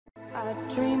I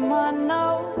dream I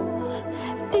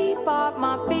know deep up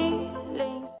my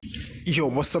feelings. Yo,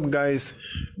 what's up guys?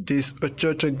 This is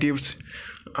Ochoochogift.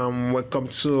 Welcome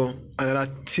to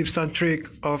another tips and trick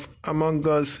of Among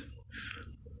Us.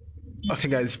 Okay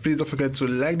guys, please don't forget to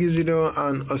like this video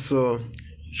and also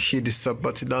hit the sub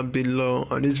button down below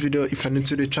on this video if you're new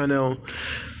to the channel.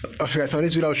 Okay guys, so on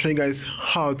this video I'll show you guys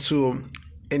how to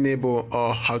enable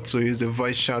or how to use the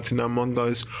voice chat in Among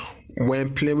Us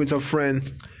when playing with a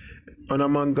friend on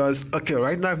Among Us. Okay,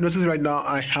 right now I've noticed right now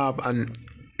I have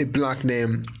a blank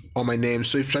name on my name.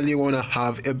 So if you really want to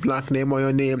have a blank name on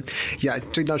your name, yeah,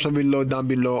 check that down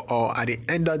below or at the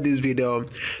end of this video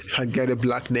you can get a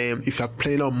blank name if you're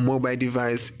playing on mobile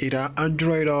device, either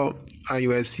Android or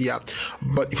iOS. Yeah,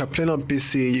 but if you're playing on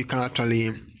PC you can actually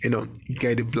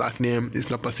get a black name. It's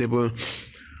not possible.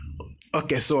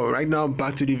 Okay, so right now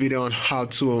back to the video on how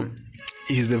to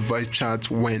use the voice chat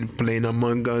when playing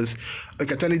Among Us.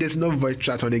 Okay, tell you there's no voice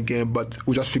chat on the game, but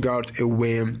we just figure out a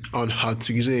way on how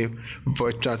to use a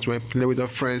voice chat when playing with your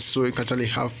friends, so you can actually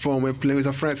have fun when playing with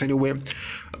your friends anyway.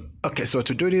 Okay, so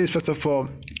to do this, first of all,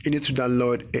 you need to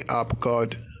download an app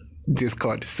called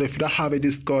Discord. So if you don't have a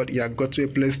Discord, yeah, go to a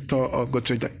Play Store or go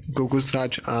to Google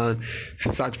search and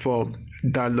search for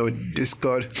download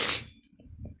Discord.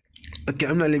 Okay,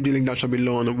 I'm gonna leave the link down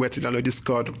below on where to download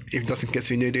Discord. If just in case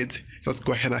you need it, just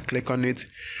go ahead and click on it.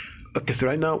 Okay, so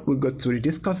right now we go to the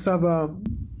Discord server.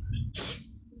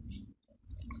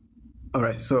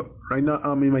 Alright, so right now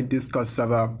I'm in my Discord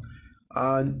server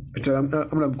and I'm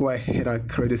gonna go ahead and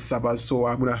create a server. So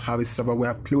I'm gonna have a server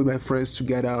where I play with my friends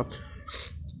together,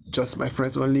 just my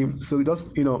friends only. So you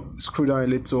just scroll down a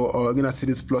little, or you're gonna see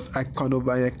this plus icon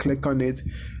over here, click on it.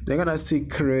 They're gonna see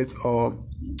create or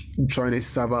join a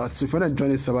server. So if you want to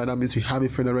join a server, that means you have a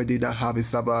friend already that have a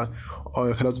server, or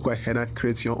you can just go ahead and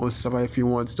create your own server if you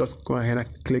want. Just go ahead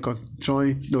and click on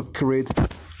join, create.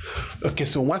 Okay,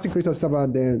 so once you create a server,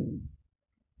 then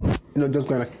just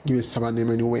go ahead and give it a server name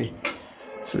anyway.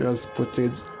 So just put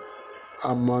it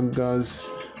Among Us.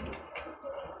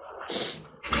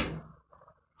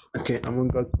 Okay, Among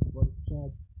Us voice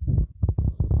chat.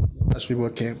 That should be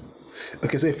okay.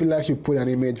 Okay, so if you like, you put an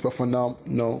image, but for now,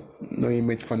 no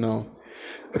image for now.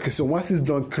 Okay, so once it's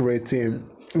done creating,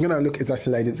 you're gonna look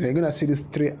exactly like this. You're gonna see this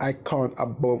three icon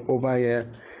above over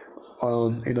here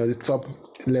on the top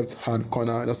left hand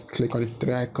corner. Just click on the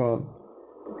three icon.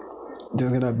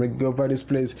 Then gonna bring you over this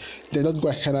place. Then just go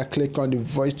ahead and click on the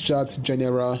voice chat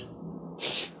general.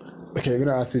 Okay, you're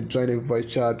gonna ask to join the voice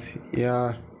chat.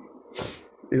 Yeah,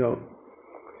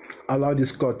 allow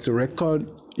Discord to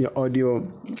record your audio.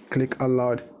 Click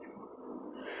allowed.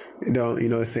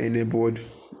 Say enabled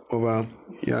over.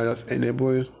 Yeah, just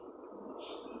enable.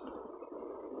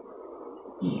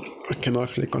 I cannot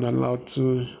click on allowed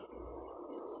to.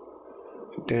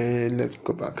 Then let's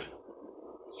go back.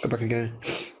 Go back again.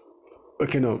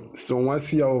 Okay, now so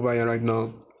once you're over here right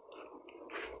now,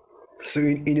 so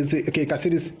you see, okay, you can see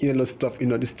this yellow stuff,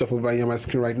 this stuff over here on my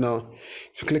screen right now.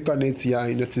 If you click on it, yeah,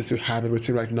 you notice you have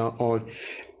everything right now on.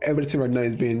 Everything right now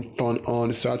is being turned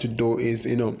on. So what to do is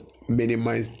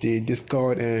minimize the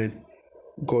Discord and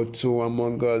go to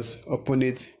Among Us, open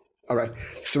it. All right,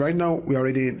 so right now we're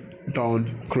already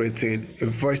done creating a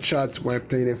voice chat while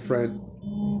playing a friend.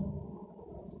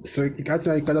 So you can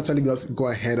actually just go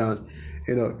ahead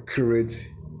and create,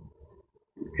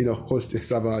 host a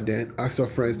server, then ask your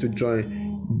friends to join.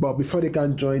 But before they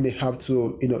can join, they have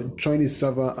to join the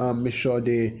server and make sure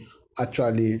they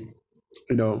actually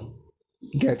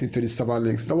get into the server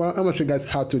links. Now I'm gonna show you guys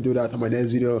how to do that on my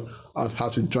next video on how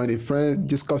to join a friend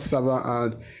Discord server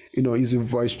and using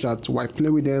voice chat while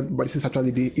playing with them. But this is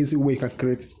actually the easy way you can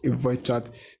create a voice chat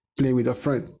playing with a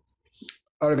friend.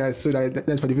 Alright guys, so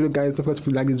that's for the video guys. Don't forget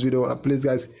to like this video and please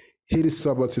guys hit the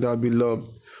sub button down below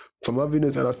for more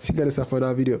videos, and I'll see you guys for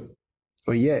another video.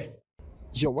 Oh yeah.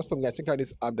 Yo, what's up guys? Check out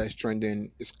this app that's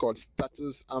trending. It's called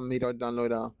Status and Media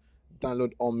Downloader.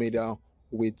 Download all media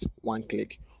with one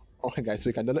click. Okay guys, so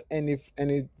you can download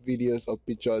any videos or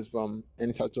pictures from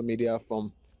any social media,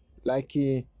 from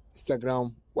Likey,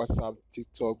 Instagram, WhatsApp,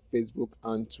 TikTok, Facebook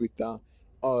and Twitter,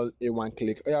 all in one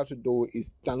click. All you have to do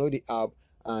is download the app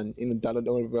and download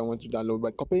whatever you want to download by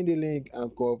copying the link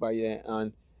and go over here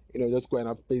and just go ahead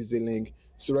and paste the link.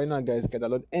 So right now guys, you can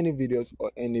download any videos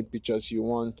or any pictures you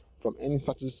want from any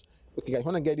status. Okay guys,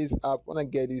 wanna get this app,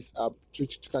 click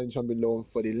down below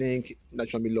for the link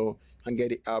down below and get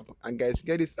the app. And guys,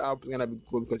 get this app, it's gonna be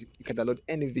good because you can download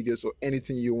any videos or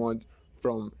anything you want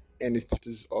from any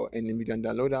status or any media and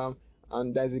download them.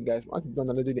 And that's it guys. Once you've done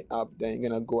downloading the app, then you're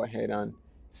gonna go ahead and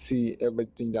see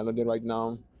everything downloaded right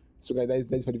now. So guys,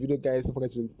 that's for the video guys. Don't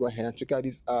forget to go ahead and check out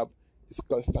this app. It's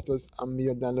called Status and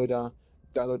Media Downloader.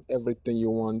 Download everything you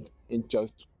want in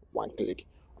just one click.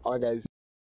 Alright guys.